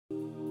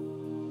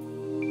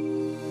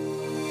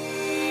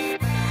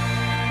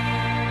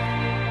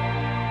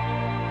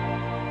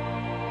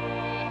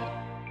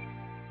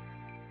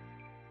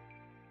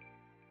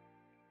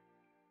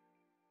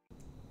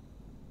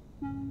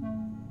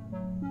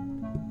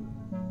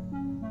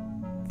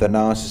The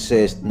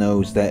narcissist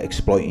knows they're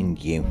exploiting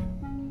you.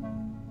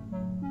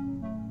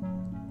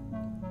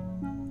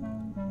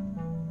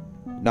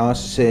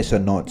 Narcissists are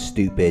not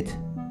stupid.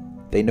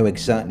 They know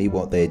exactly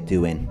what they're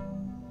doing,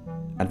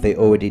 and they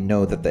already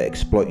know that they're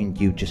exploiting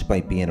you just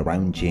by being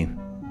around you.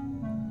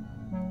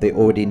 They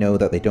already know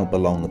that they don't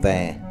belong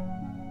there.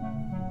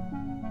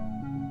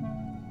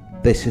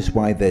 This is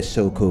why they're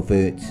so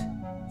covert.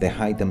 They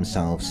hide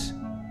themselves.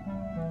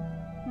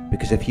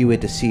 Because if you were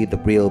to see the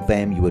real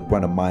them, you would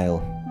run a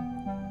mile.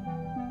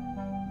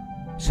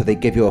 So they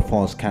give you a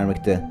false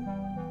character.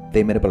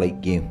 They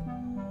manipulate you.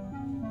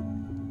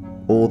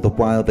 All the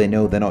while they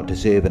know they're not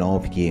deserving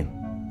of you.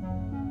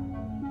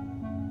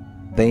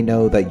 They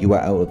know that you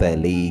are out of their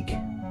league.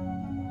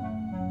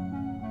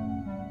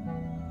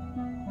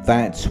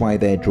 That's why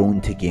they're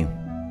drawn to you.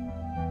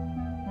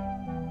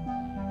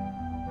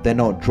 They're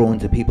not drawn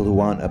to people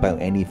who aren't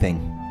about anything.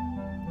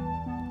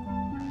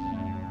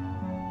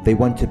 They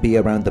want to be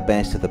around the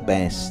best of the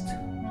best.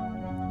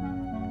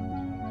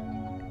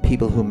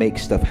 People who make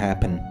stuff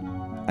happen,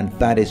 and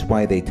that is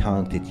why they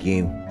targeted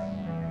you.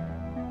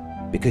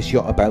 Because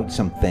you're about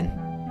something.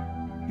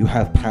 You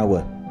have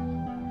power.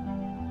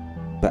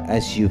 But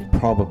as you've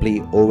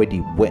probably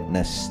already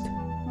witnessed,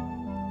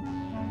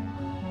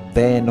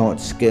 they're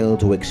not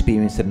skilled or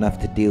experienced enough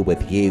to deal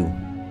with you.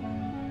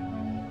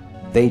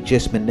 They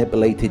just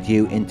manipulated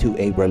you into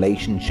a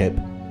relationship.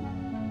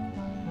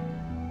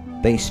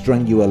 They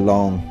strung you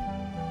along.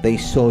 They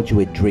sold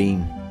you a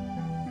dream,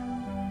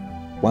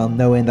 while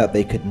knowing that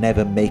they could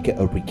never make it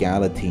a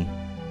reality.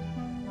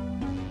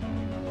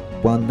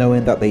 While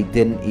knowing that they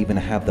didn't even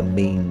have the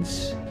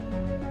means.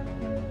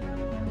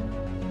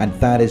 And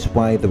that is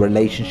why the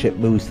relationship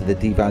moves to the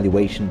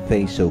devaluation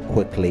phase so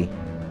quickly,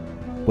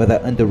 where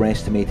they're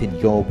underestimating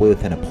your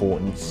worth and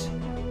importance.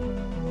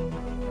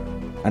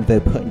 And they're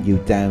putting you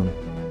down,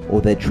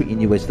 or they're treating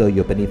you as though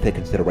you're beneath their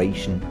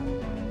consideration,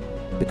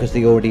 because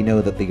they already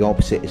know that the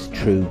opposite is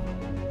true.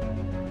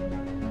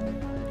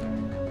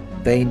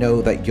 They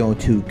know that you're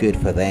too good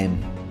for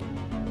them.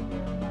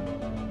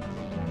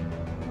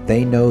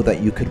 They know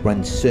that you could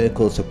run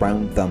circles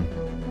around them.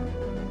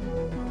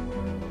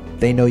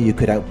 They know you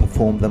could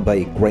outperform them by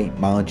a great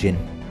margin.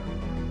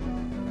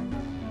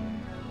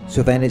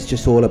 So then it's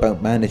just all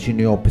about managing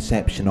your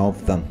perception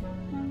of them,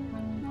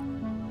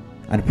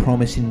 and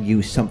promising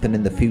you something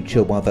in the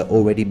future while they're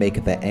already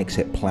making their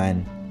exit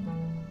plan.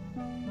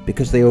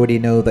 Because they already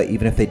know that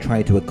even if they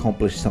try to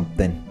accomplish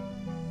something,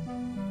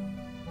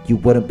 you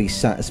wouldn't be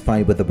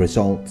satisfied with the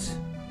results.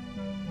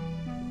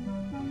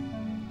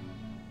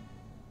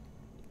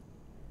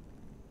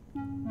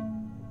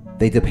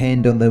 They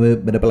depend on the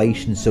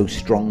manipulation so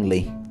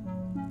strongly,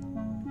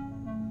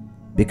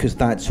 because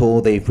that's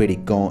all they've really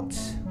got.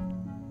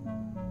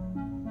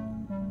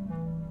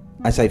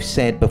 As I've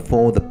said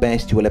before, the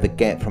best you will ever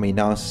get from a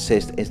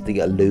narcissist is the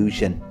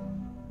illusion.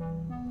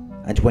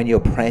 And when you're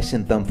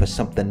pressing them for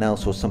something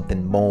else or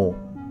something more,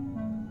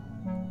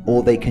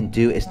 all they can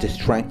do is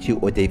distract you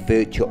or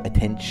divert your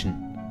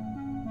attention,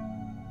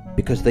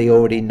 because they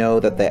already know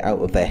that they're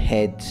out of their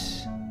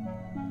heads.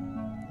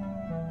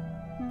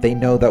 They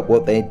know that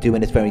what they're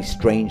doing is very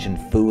strange and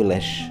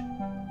foolish.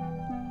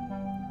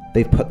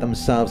 They've put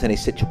themselves in a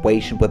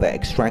situation where they're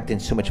extracting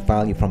so much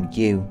value from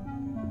you,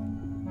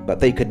 but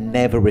they could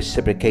never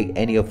reciprocate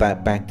any of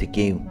that back to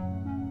you,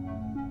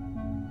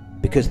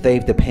 because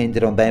they've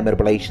depended on their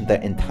manipulation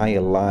their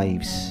entire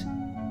lives,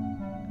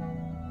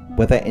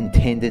 where they're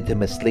intended to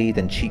mislead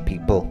and cheat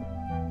people,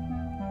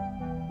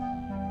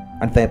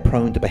 and they're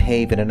prone to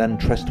behave in an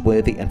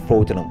untrustworthy and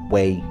fraudulent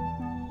way,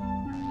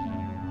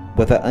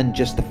 where they're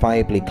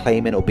unjustifiably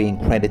claiming or being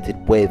credited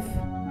with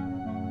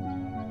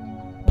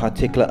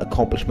particular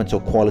accomplishments or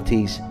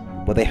qualities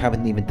where they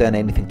haven't even done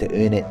anything to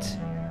earn it.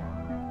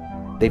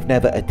 They've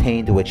never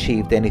attained or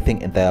achieved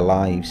anything in their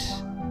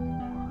lives,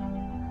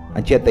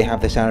 and yet they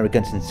have this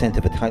arrogance and sense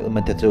of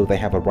entitlement as though they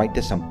have a right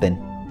to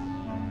something.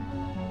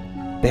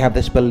 They have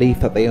this belief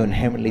that they are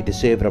inherently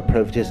deserving of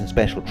privileges and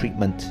special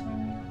treatment,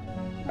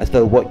 as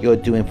though what you're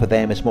doing for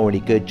them is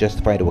morally good,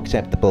 justified or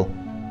acceptable,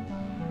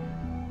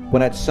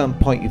 when at some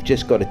point you've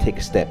just got to take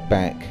a step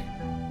back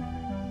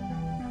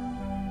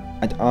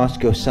and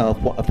ask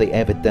yourself, what have they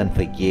ever done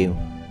for you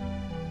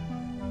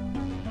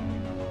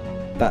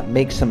that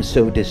makes them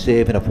so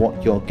deserving of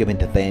what you're giving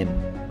to them?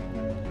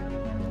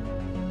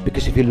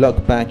 Because if you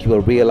look back, you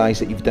will realize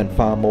that you've done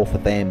far more for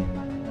them,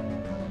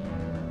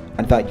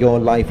 and that your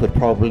life would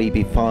probably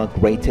be far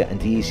greater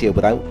and easier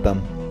without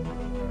them,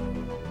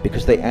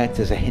 because they act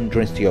as a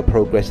hindrance to your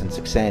progress and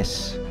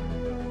success.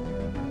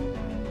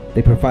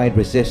 They provide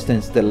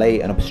resistance,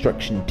 delay and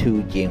obstruction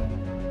to you.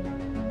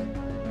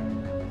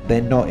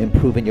 They're not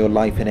improving your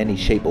life in any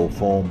shape or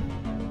form.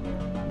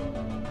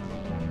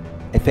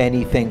 If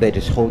anything, they're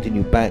just holding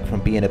you back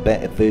from being a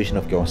better version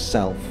of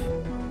yourself,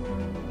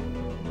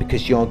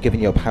 because you're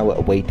giving your power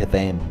away to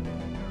them.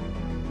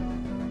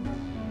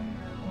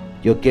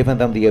 You're giving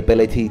them the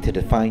ability to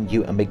define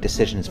you and make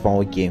decisions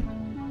for you,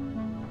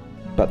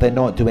 but they're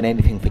not doing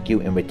anything for you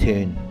in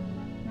return.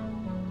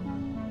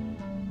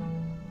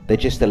 They're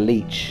just a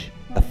leech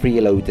a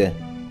freeloader,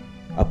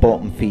 a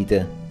bottom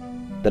feeder,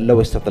 the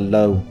lowest of the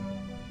low,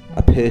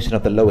 a person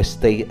of the lowest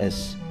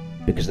status,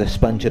 because they're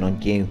sponging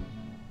on you.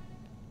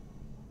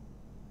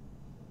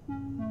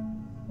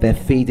 They're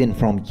feeding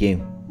from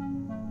you.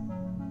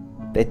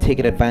 They're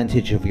taking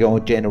advantage of your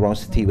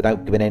generosity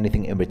without giving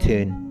anything in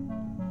return.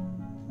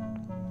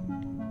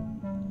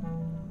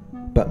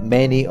 But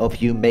many of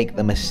you make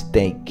the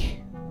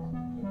mistake.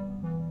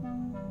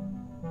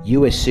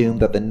 You assume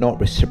that they're not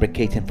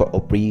reciprocating for a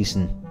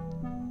reason,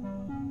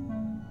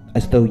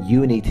 as though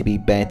you need to be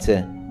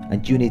better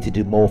and you need to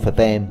do more for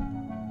them,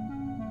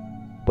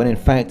 when in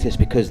fact it's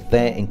because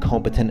they're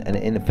incompetent and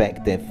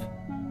ineffective.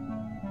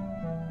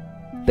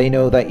 They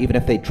know that even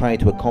if they tried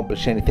to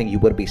accomplish anything, you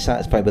wouldn't be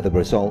satisfied with the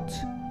result,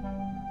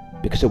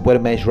 because it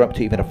wouldn't measure up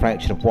to even a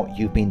fraction of what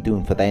you've been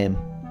doing for them.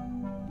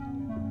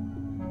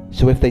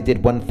 So if they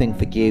did one thing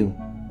for you,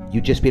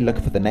 you'd just be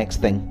looking for the next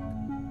thing.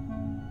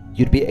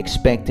 You'd be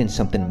expecting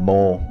something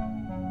more.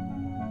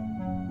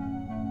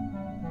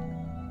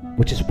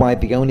 Which is why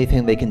the only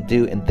thing they can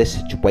do in this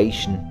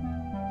situation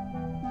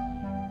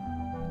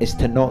is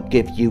to not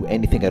give you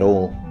anything at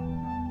all,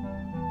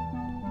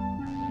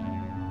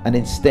 and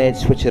instead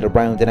switch it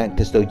around and act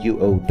as though you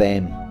owe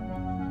them,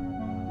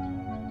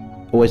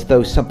 or as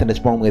though something is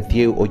wrong with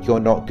you or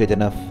you're not good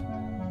enough.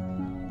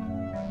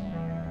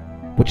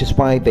 Which is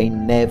why they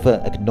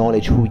never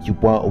acknowledge who you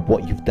are or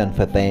what you've done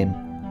for them,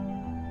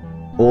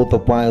 all the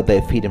while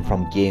they're feeding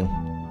from you.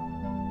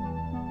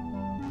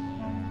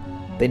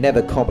 They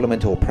never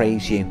compliment or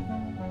praise you,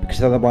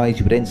 because otherwise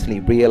you would instantly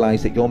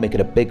realise that you're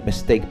making a big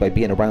mistake by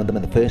being around them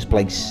in the first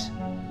place.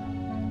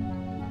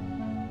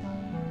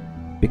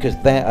 Because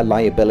they're a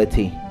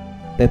liability,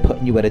 they're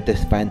putting you at a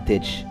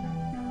disadvantage,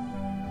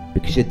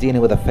 because you're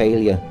dealing with a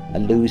failure, a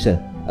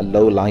loser, a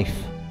low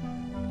life.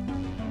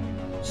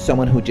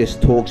 Someone who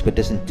just talks but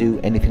doesn't do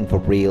anything for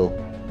real.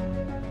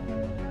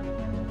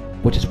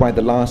 Which is why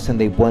the last thing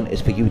they want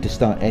is for you to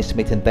start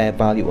estimating their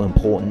value or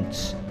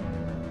importance,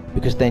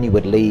 because then you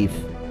would leave,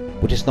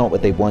 which is not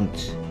what they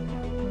want.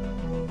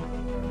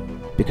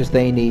 Because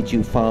they need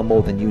you far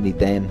more than you need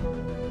them.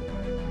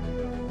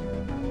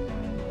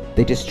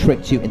 They just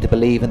tricked you into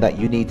believing that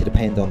you need to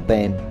depend on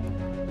them,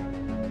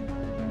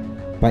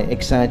 by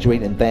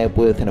exaggerating their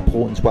worth and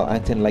importance while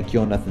acting like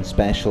you're nothing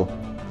special.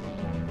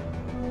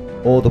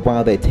 All the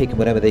while they're taking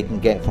whatever they can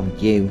get from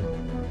you,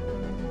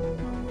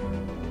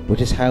 which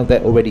is how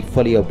they're already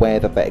fully aware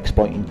that they're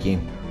exploiting you.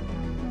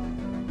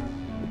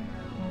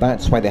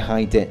 That's why they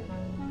hide it.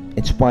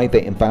 It's why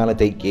they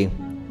invalidate you.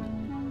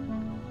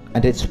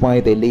 And it's why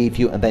they leave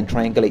you and then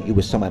triangulate you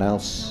with someone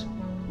else,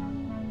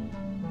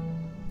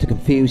 to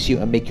confuse you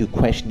and make you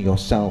question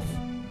yourself.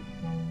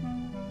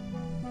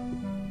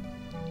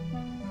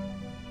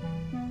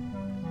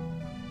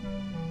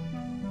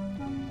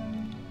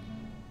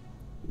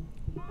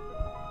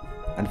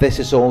 And this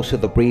is also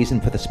the reason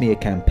for the smear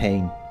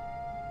campaign.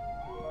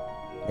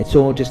 It's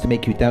all just to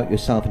make you doubt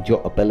yourself and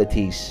your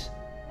abilities,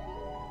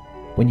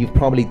 when you've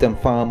probably done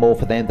far more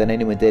for them than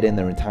anyone did in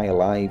their entire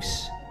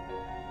lives.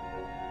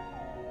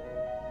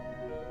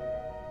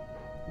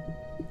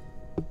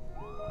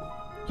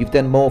 You've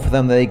done more for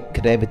them than they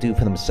could ever do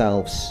for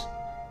themselves,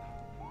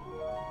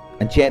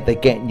 and yet they're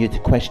getting you to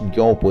question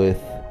your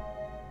worth,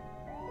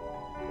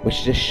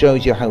 which just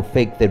shows you how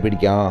fake they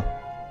really are.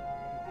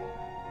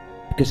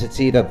 Because it's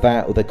either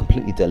that or they're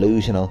completely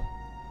delusional.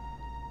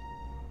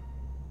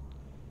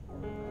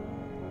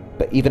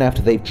 But even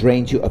after they've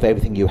drained you of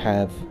everything you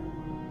have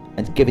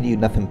and given you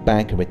nothing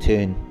back in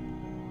return,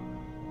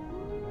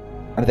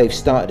 and they've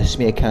started a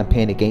smear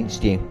campaign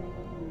against you,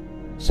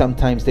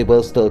 sometimes they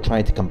will still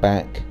try to come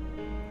back,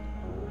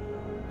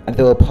 and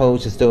they will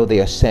pose as though they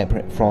are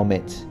separate from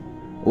it,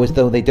 or as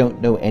though they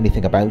don't know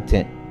anything about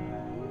it,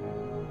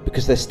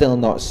 because they're still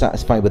not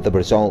satisfied with the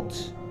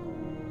result.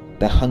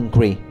 They're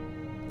hungry.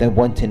 They're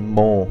wanting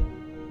more.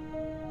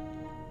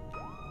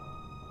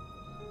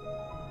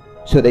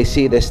 So they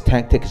see this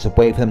tactic as a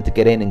way for them to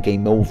get in and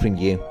gain more from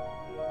you.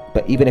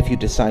 But even if you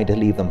decide to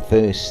leave them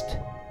first,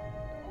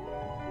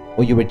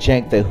 or you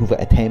reject their Hoover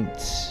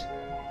attempts,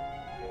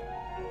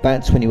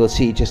 that's when you will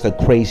see just how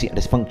crazy and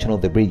dysfunctional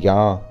they really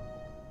are.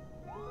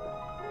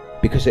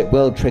 Because it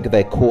will trigger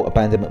their core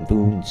abandonment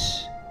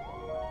wounds,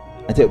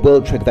 and it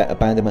will trigger that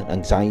abandonment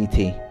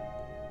anxiety.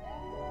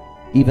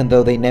 Even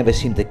though they never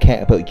seemed to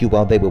care about you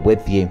while they were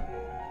with you.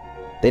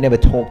 They never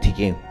talked to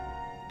you.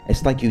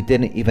 It's like you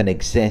didn't even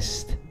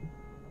exist.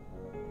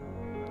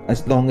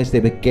 As long as they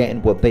were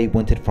getting what they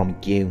wanted from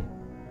you.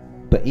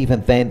 But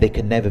even then they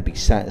could never be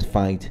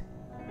satisfied.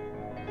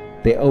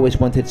 They always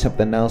wanted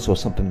something else or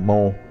something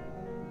more.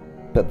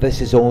 But this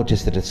is all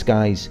just a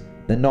disguise.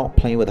 They're not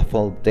playing with a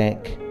full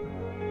deck.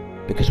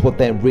 Because what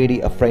they're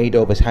really afraid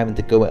of is having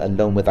to go it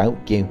alone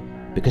without you.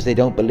 Because they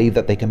don't believe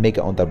that they can make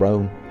it on their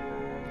own.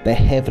 They're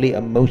heavily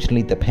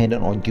emotionally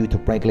dependent on you to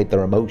regulate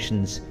their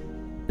emotions.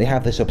 They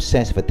have this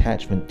obsessive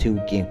attachment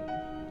to you.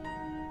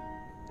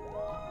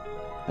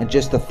 And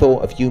just the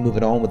thought of you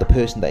moving on with the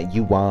person that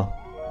you are,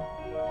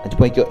 and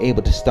where you're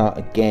able to start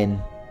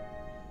again,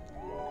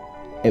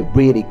 it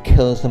really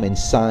kills them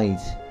inside,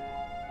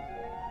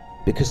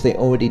 because they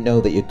already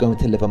know that you're going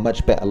to live a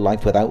much better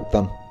life without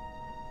them.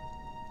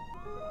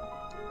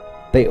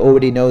 They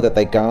already know that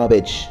they're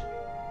garbage.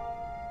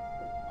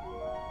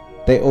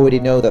 They already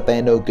know that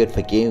they're no good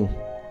for you.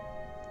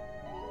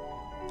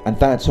 And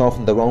that's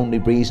often the only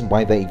reason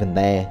why they're even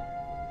there.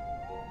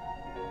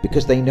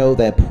 Because they know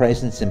their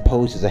presence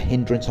imposes a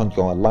hindrance on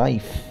your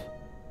life.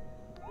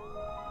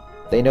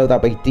 They know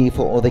that by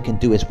default all they can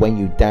do is weigh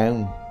you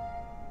down.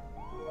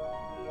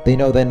 They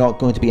know they're not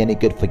going to be any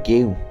good for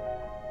you.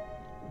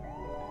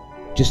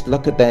 Just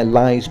look at their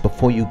lives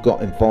before you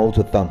got involved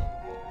with them.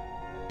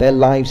 Their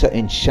lives are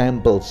in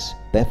shambles.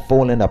 They're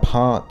falling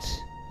apart.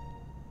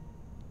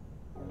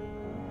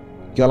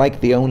 You're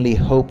like the only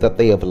hope that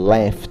they have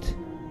left.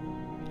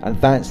 And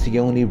that's the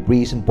only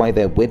reason why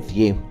they're with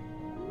you.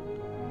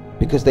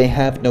 Because they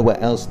have nowhere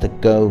else to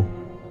go.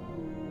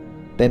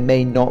 There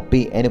may not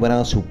be anyone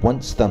else who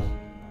wants them.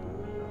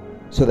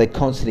 So they're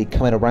constantly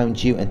coming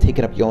around you and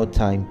taking up your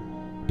time,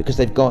 because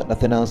they've got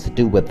nothing else to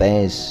do with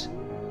theirs.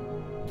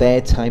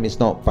 Their time is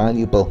not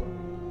valuable.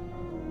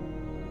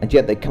 And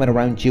yet they're coming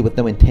around you with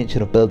no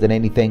intention of building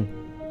anything,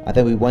 and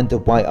then we wonder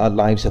why our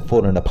lives are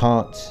falling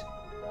apart.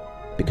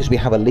 Because we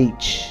have a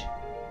leech.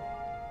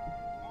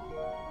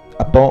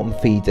 A bottom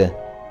feeder,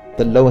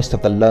 the lowest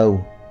of the low.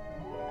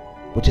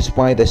 Which is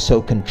why they're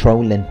so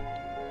controlling.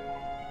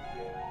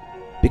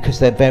 Because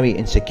they're very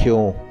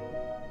insecure.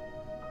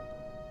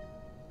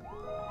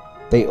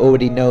 They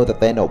already know that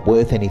they're not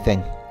worth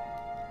anything.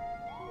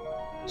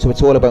 So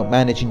it's all about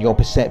managing your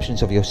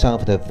perceptions of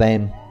yourself and of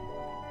them.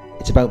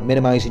 It's about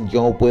minimizing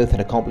your worth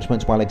and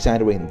accomplishments while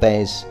exaggerating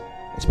theirs.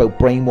 It's about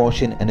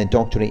brainwashing and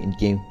indoctrinating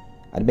you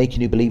and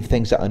making you believe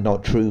things that are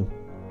not true,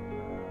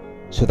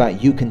 so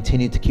that you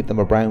continue to keep them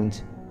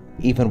around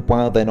even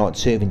while they're not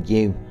serving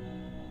you.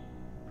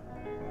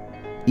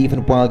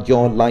 Even while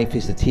your life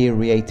is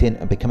deteriorating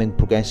and becoming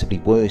progressively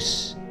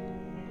worse.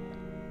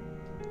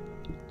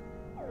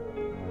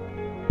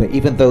 But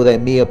even though their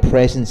mere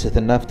presence is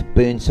enough to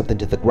burn something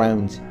to the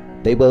ground,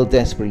 they will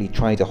desperately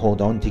try to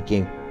hold on to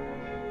you.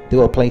 They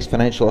will place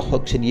financial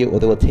hooks in you, or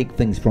they will take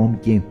things from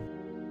you.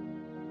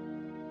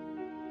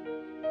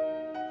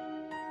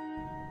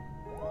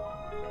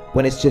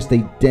 When it's just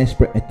a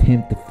desperate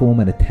attempt to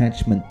form an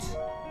attachment,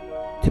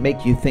 to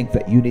make you think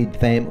that you need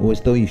them, or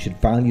as though you should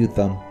value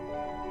them.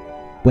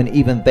 When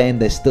even then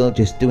they're still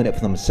just doing it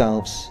for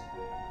themselves.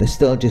 They're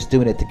still just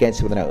doing it to get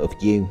something out of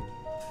you.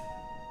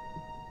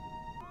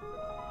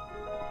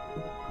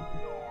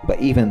 But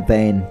even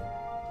then,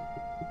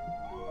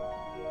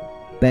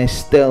 they're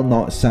still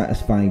not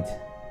satisfied.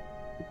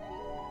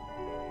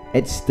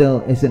 It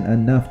still isn't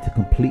enough to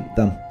complete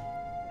them.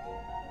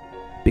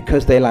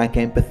 Because they lack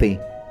empathy,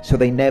 so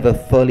they never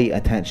fully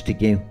attach to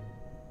you.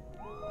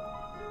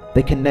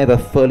 They can never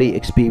fully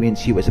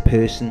experience you as a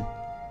person.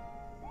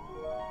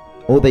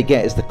 All they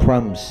get is the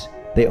crumbs.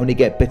 They only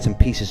get bits and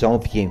pieces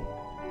of you,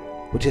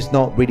 which is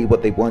not really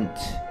what they want.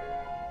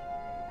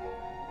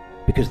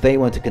 Because they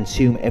want to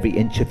consume every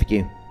inch of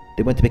you.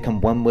 They want to become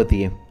one with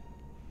you.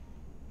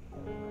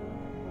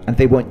 And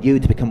they want you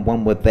to become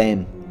one with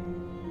them,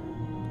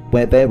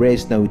 where there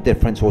is no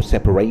difference or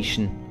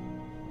separation,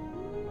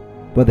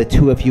 where the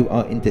two of you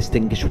are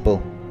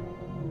indistinguishable.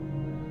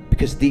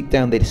 Because deep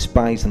down they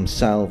despise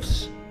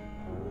themselves.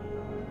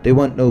 They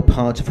want no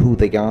part of who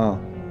they are.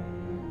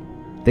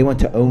 They want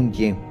to own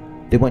you.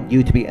 They want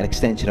you to be an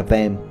extension of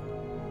them,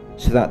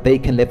 so that they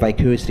can live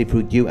vicariously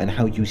through you and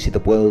how you see the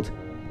world,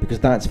 because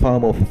that's far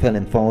more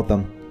fulfilling for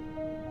them.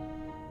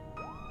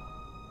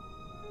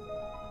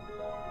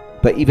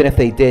 But even if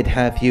they did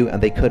have you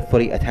and they could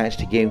fully attach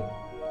to you,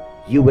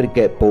 you would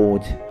get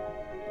bored.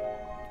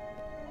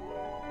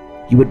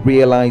 You would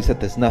realize that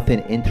there's nothing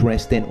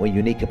interesting or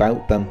unique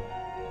about them.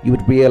 You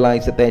would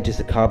realize that they're just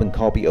a carbon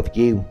copy of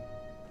you.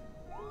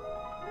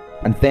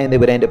 And then they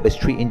would end up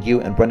mistreating you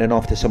and running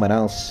off to someone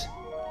else.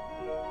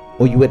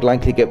 Or you would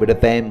likely get rid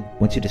of them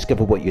once you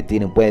discover what you're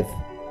dealing with.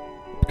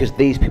 Because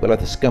these people are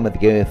the scum of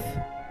the earth.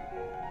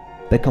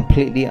 They're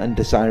completely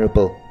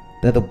undesirable.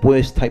 They're the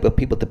worst type of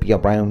people to be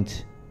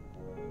around.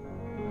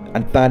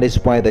 And that is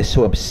why they're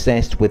so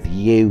obsessed with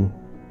you.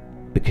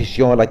 Because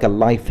you're like a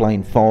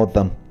lifeline for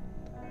them.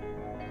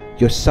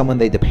 You're someone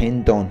they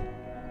depend on.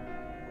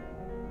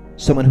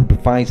 Someone who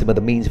provides them with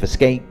a means of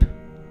escape.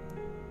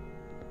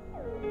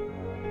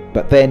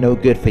 But they're no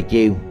good for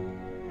you.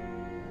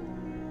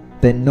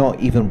 They're not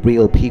even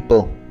real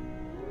people.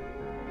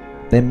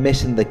 They're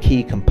missing the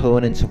key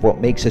components of what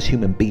makes us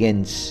human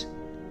beings.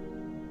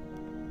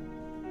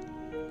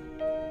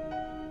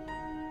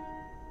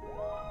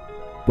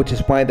 Which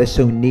is why they're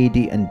so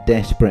needy and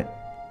desperate.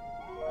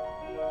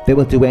 They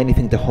will do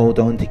anything to hold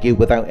on to you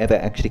without ever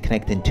actually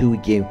connecting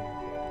to you,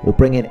 or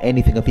bringing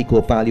anything of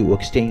equal value or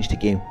exchange to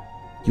you.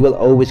 You will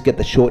always get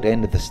the short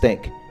end of the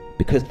stick,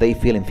 because they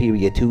feel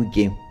inferior to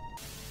you.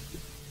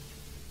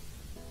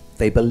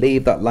 They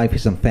believe that life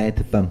is unfair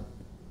to them.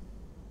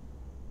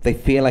 They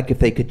feel like if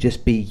they could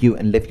just be you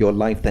and live your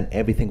life, then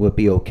everything would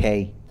be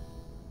okay.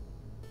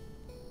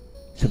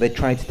 So they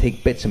try to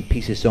take bits and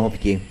pieces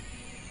of you,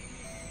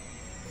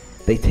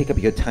 They take up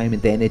your time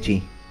and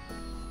energy,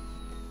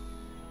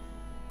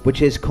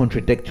 which is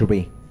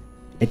contradictory.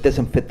 It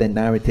doesn't fit their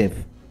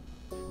narrative,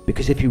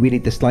 because if you really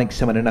dislike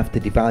someone enough to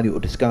devalue or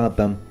discard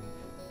them,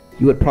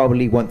 you would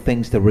probably want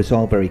things to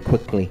resolve very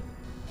quickly.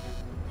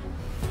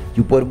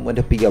 You wouldn't want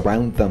to be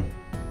around them.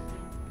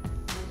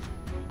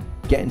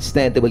 Yet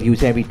instead they will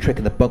use every trick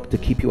in the book to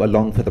keep you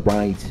along for the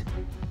ride,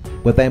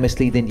 with them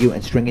misleading you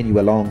and stringing you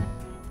along.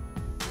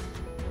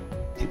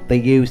 They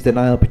use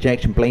denial,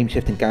 projection, blame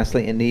shifting,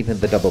 gaslighting, and even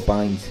the double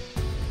bind,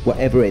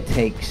 whatever it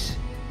takes,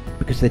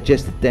 because they're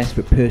just a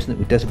desperate person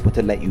who doesn't want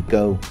to let you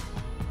go.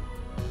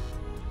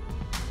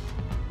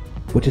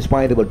 Which is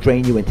why they will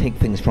drain you and take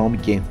things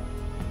from you,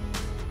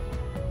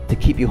 to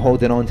keep you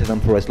holding on to them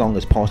for as long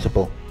as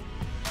possible.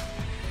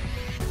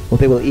 Or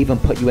they will even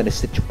put you in a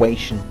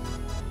situation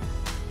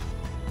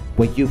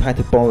where you've had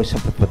to borrow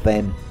something for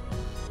them.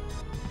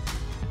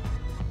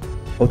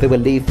 Or they will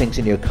leave things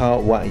in your car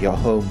or at your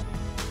home.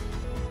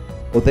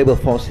 Or they will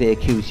falsely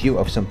accuse you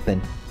of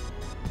something.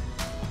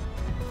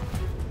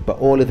 But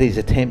all of these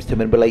attempts to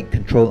manipulate,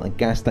 control and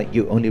gaslight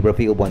you only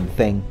reveal one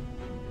thing.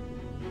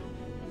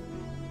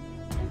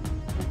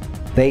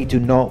 They do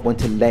not want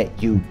to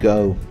let you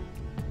go.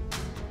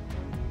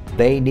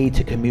 They need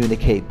to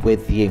communicate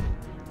with you.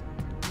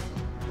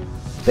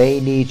 They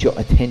need your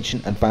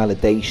attention and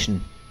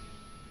validation.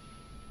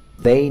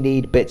 They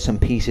need bits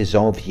and pieces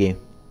of you.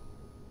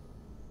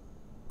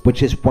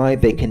 Which is why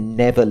they can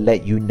never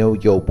let you know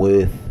your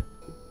worth.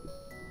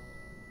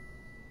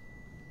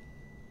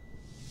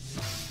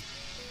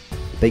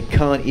 They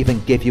can't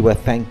even give you a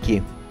thank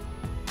you,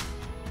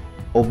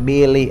 or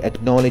merely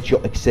acknowledge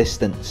your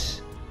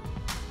existence,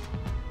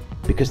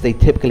 because they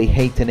typically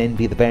hate and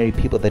envy the very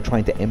people they're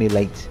trying to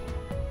emulate.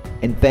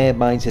 In their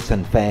minds it's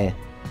unfair.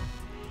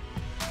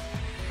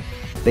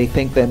 They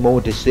think they're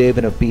more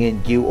deserving of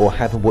being you or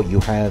having what you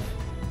have.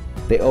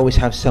 They always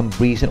have some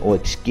reason or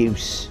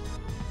excuse.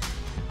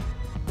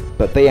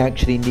 But they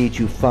actually need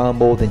you far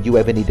more than you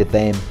ever needed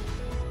them.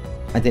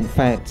 And in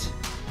fact,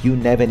 you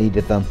never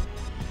needed them.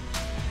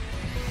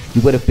 You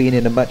would have been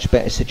in a much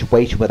better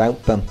situation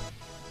without them.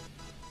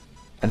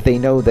 And they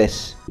know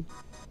this.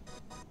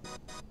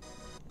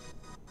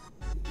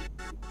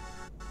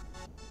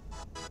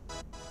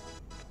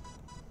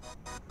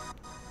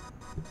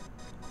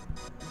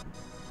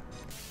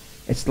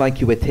 It's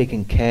like you were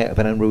taking care of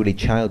an unruly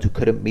child who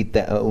couldn't meet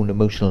their own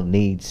emotional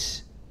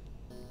needs,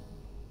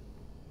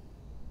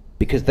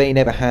 because they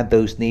never had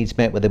those needs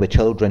met when they were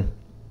children.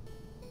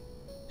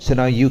 So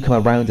now you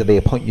come around and they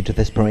appoint you to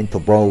this parental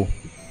role,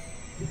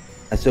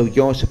 as though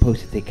you're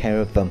supposed to take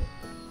care of them,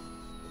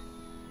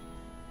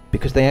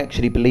 because they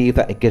actually believe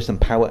that it gives them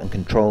power and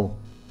control,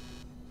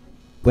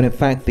 when in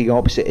fact the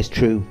opposite is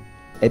true.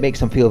 It makes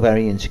them feel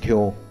very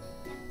insecure,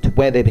 to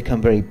where they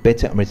become very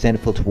bitter and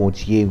resentful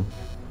towards you.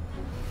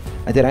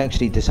 And it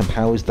actually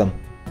disempowers them.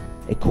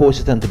 It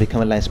causes them to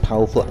become less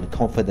powerful and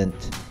confident.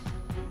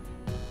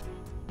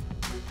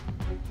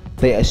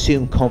 They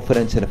assume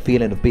confidence and a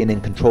feeling of being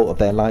in control of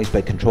their lives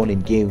by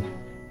controlling you,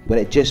 when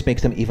it just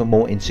makes them even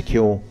more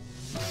insecure.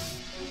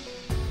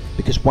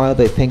 Because while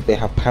they think they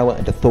have power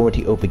and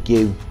authority over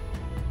you,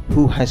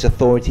 who has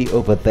authority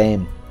over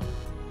them?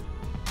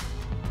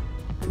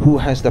 Who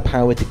has the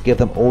power to give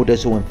them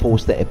orders or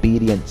enforce their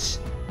obedience,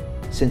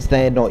 since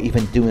they're not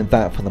even doing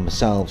that for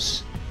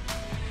themselves?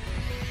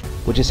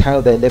 Which is how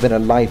they're living a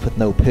life with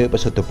no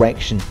purpose or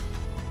direction.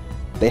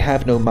 They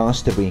have no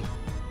mastery.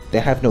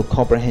 They have no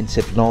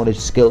comprehensive knowledge,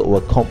 skill or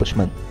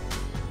accomplishment.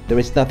 There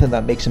is nothing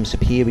that makes them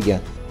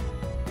superior.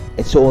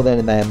 It's all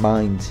in their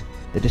mind.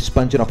 They're just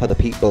sponging off other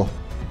people.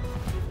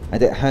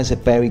 And it has a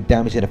very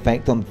damaging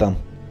effect on them.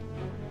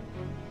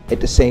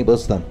 It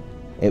disables them.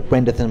 It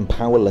renders them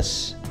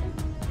powerless.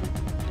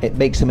 It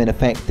makes them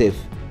ineffective.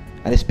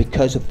 And it's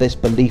because of this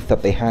belief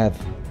that they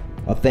have,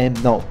 of them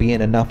not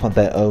being enough on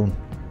their own.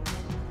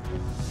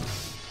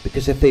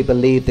 Because if they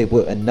believed they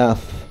were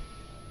enough,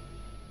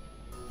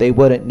 they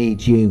wouldn't need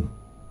you.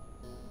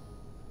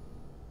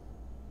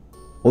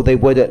 Or they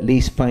would at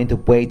least find a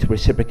way to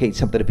reciprocate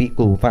something of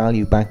equal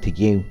value back to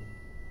you.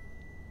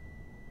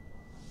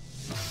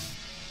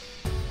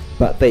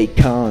 But they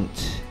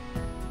can't.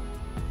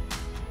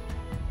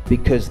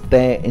 Because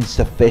they're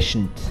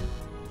insufficient.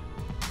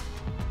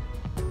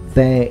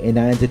 They're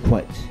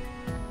inadequate.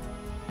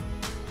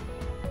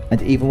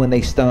 And even when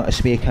they start a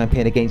smear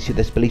campaign against you,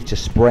 this belief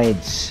just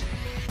spreads.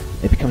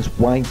 It becomes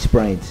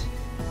widespread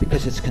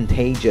because it's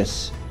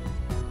contagious,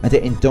 and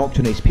it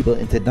indoctrinates people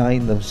into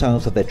denying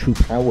themselves of their true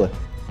power,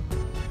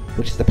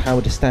 which is the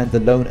power to stand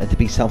alone and to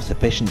be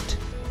self-sufficient.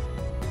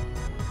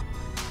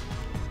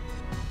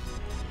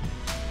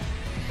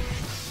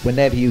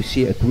 Whenever you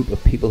see a group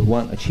of people who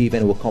aren't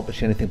achieving or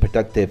accomplishing anything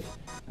productive,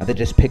 and they're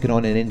just picking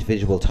on an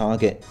individual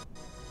target,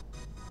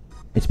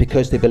 it's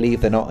because they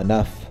believe they're not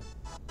enough.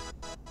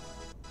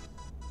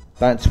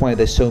 That's why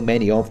there's so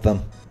many of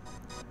them.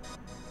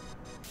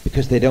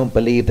 Because they don't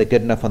believe they're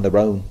good enough on their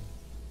own.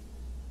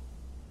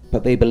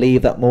 But they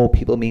believe that more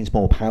people means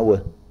more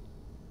power,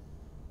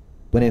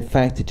 when in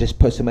fact it just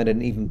puts them at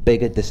an even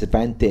bigger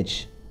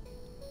disadvantage.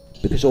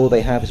 because all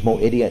they have is more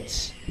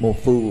idiots, more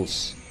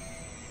fools,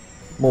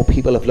 more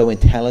people of low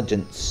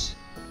intelligence.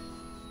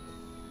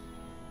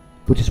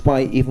 Which is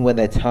why even when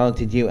they're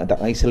targeting you and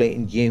they're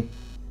isolating you,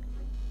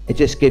 it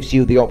just gives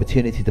you the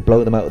opportunity to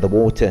blow them out of the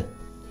water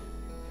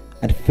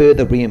and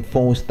further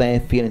reinforce their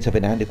feelings of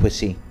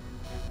inadequacy,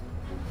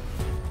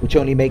 which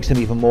only makes them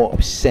even more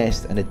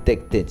obsessed and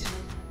addicted,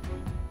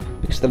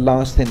 because the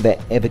last thing they're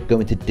ever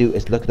going to do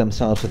is look at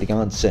themselves for the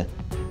answer.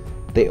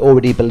 They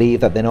already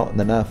believe that they're not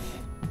enough,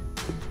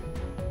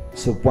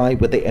 so why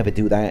would they ever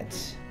do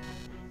that?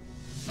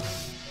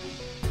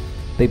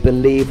 They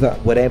believe that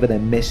whatever they're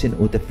missing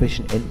or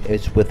deficient in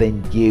is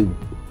within you,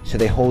 so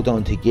they hold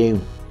on to you,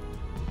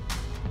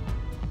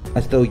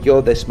 as though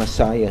you're this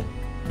messiah,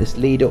 this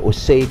leader or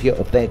savior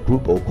of their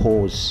group or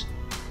cause,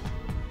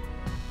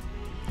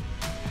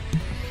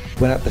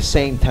 when at the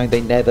same time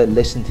they never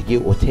listen to you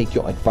or take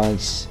your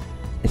advice.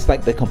 It's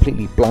like they're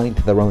completely blind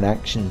to their own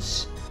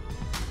actions.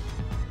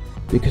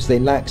 Because they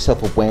lack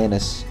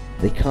self-awareness,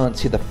 they can't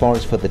see the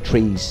forest for the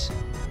trees.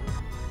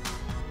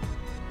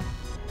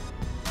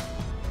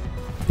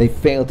 They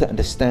fail to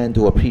understand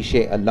or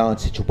appreciate a large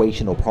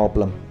situation or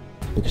problem,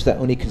 because they're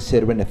only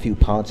considering a few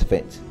parts of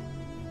it.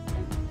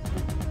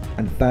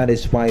 And that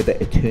is why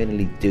they're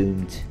eternally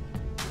doomed.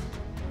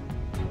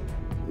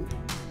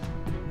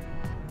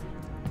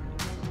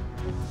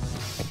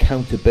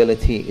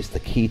 Accountability is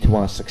the key to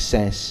our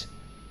success,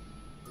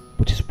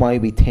 which is why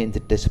we tend to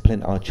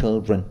discipline our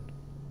children,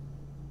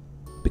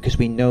 because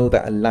we know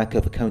that a lack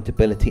of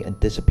accountability and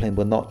discipline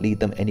will not lead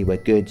them anywhere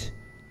good.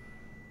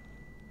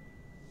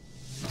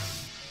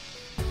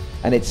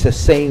 And it's the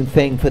same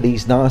thing for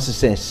these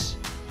narcissists.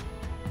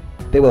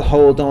 They will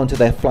hold on to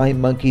their flying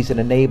monkeys and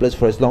enablers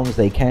for as long as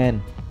they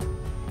can,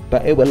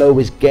 but it will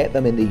always get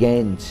them in the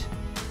end.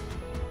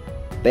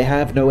 They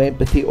have no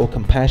empathy or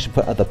compassion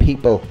for other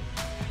people,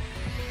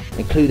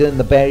 including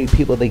the very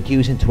people they're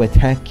using to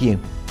attack you.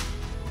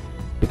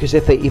 Because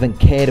if they even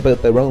cared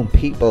about their own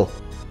people,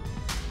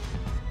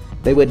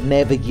 they would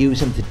never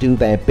use them to do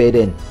their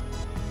bidding.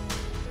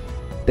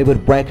 They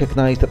would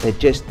recognize that they're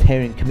just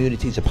tearing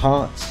communities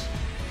apart.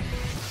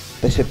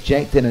 They're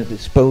subjecting and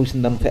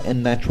exposing them to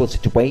unnatural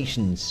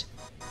situations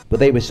where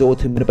they resort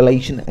to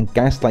manipulation and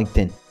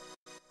gaslighting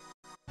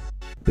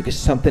because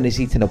something is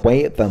eating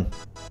away at them.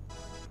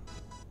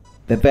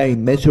 They're very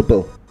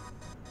miserable.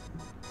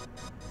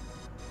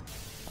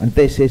 And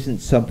this isn't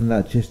something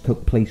that just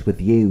took place with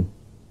you.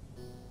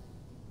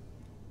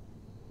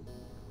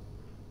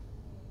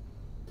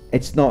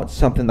 It's not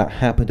something that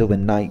happened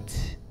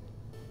overnight.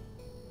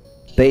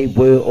 They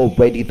were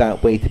already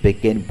that way to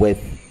begin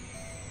with.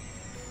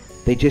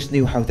 They just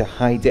knew how to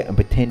hide it and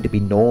pretend to be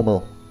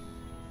normal.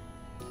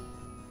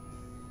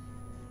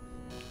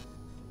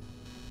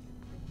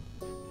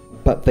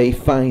 But they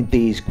find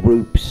these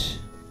groups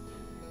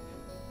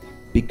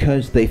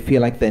because they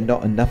feel like they're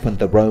not enough on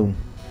their own.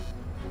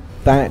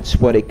 That's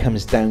what it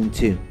comes down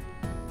to.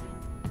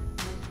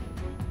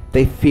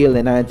 They feel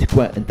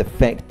inadequate and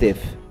defective.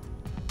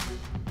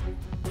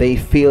 They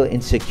feel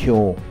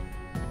insecure,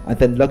 and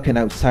they're looking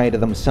outside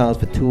of themselves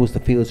for tools to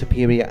feel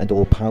superior and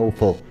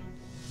all-powerful,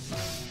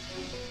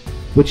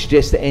 which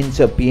just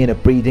ends up being a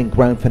breeding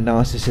ground for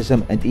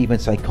narcissism and even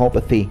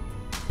psychopathy,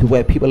 to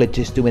where people are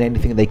just doing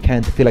anything they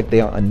can to feel like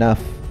they are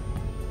enough.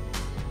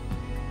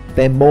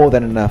 They're more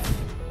than enough,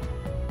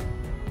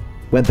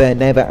 when they're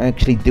never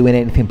actually doing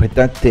anything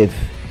productive.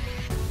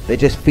 They're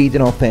just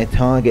feeding off their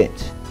target,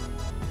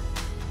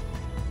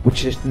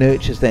 which just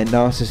nurtures their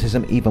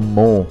narcissism even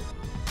more,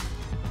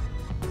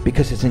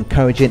 because it's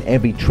encouraging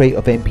every trait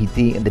of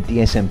NPD in the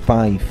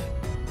DSM-5.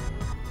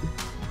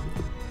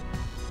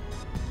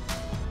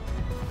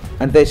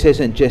 And this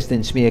isn't just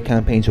in smear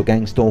campaigns or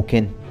gang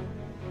stalking.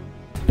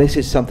 This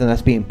is something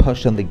that's being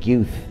pushed on the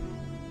youth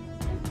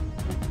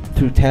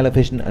through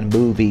television and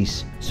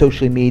movies,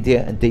 social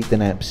media and dating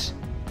apps.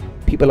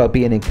 People are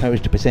being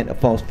encouraged to present a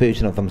false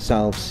version of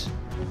themselves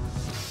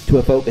to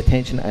evoke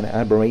attention and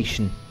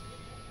admiration,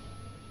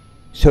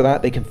 so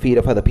that they can feed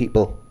off other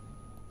people,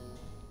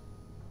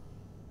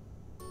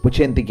 which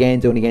in the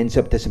end only ends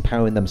up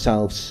disempowering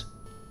themselves.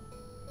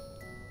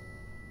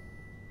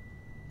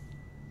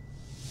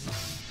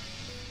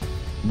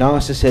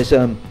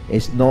 Narcissism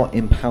is not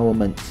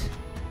empowerment,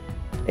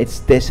 it's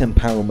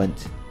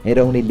disempowerment. It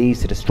only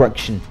leads to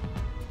destruction.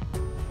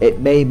 It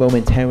may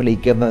momentarily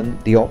give them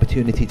the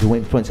opportunity to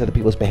influence other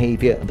people's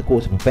behaviour and the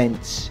course of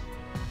events,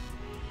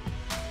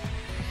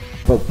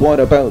 but what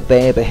about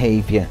their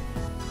behaviour?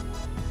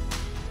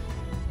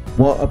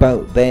 What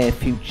about their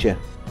future?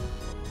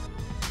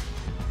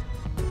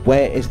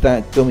 Where is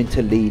that going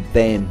to lead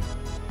them?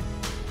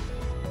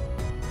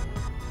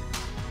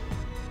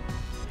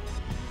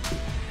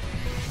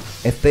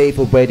 If they've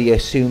already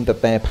assumed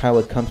that their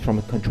power comes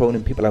from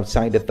controlling people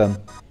outside of them,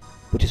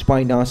 which is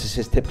why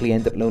narcissists typically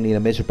end up lonely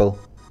and miserable,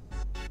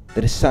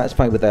 they're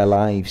dissatisfied with their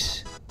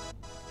lives.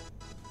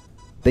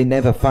 They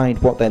never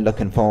find what they're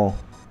looking for.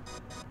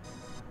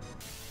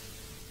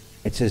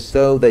 It's as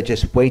though they're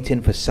just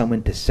waiting for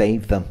someone to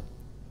save them.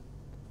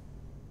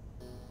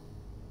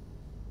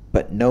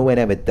 but no one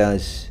ever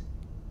does.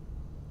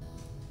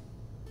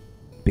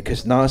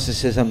 Because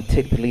narcissism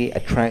typically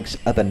attracts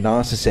other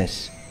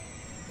narcissists,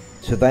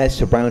 so they're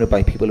surrounded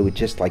by people who are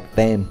just like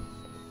them,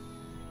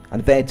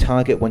 and their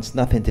target wants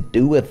nothing to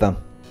do with them.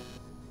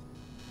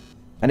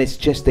 And it's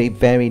just a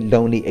very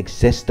lonely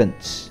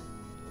existence,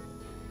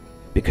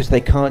 because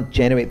they can't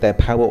generate their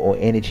power or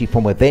energy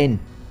from within.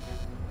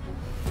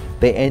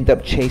 They end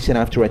up chasing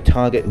after a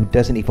target who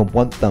doesn't even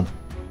want them,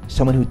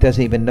 someone who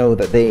doesn't even know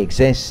that they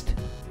exist,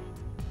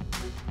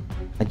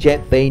 and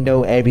yet they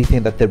know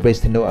everything that there is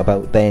to know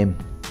about them.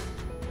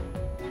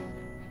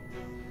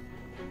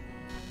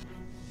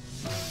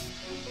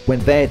 When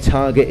their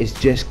target is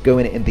just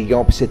going in the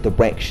opposite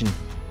direction,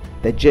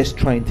 they're just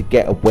trying to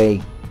get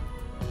away.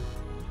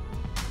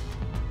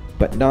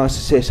 But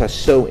narcissists are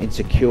so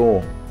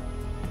insecure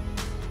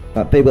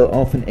that they will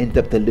often end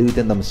up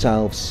deluding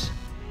themselves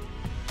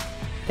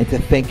into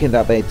thinking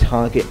that their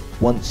target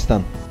wants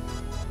them.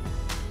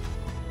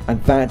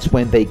 And that's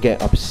when they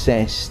get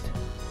obsessed.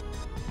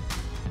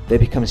 They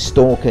become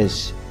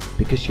stalkers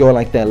because you're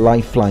like their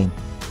lifeline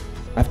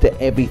after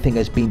everything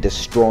has been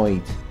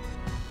destroyed.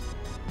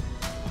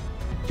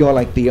 You're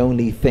like the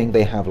only thing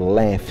they have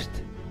left.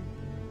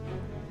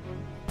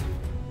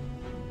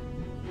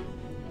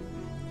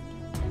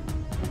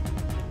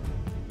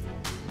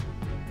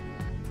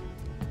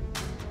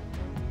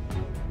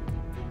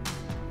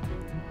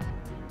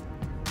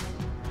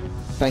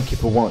 Thank you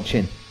for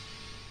watching.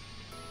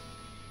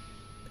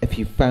 If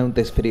you found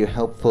this video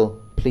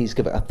helpful, please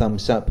give it a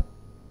thumbs up.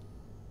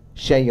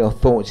 Share your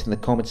thoughts in the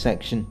comment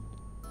section.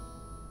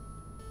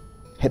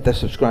 Hit the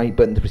subscribe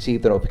button to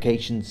receive the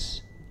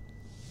notifications.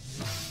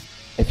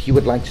 If you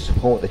would like to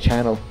support the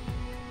channel,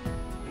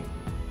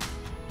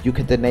 you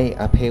can donate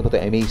at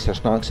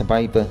paypal.me/Narc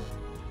Survivor.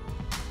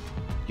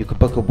 You can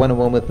book a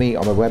one-on-one with me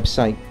on my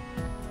website.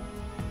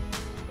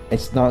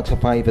 It's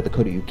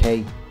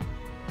narcsurvivor.co.uk.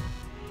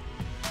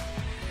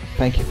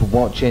 Thank you for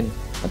watching,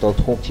 and I'll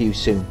talk to you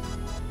soon.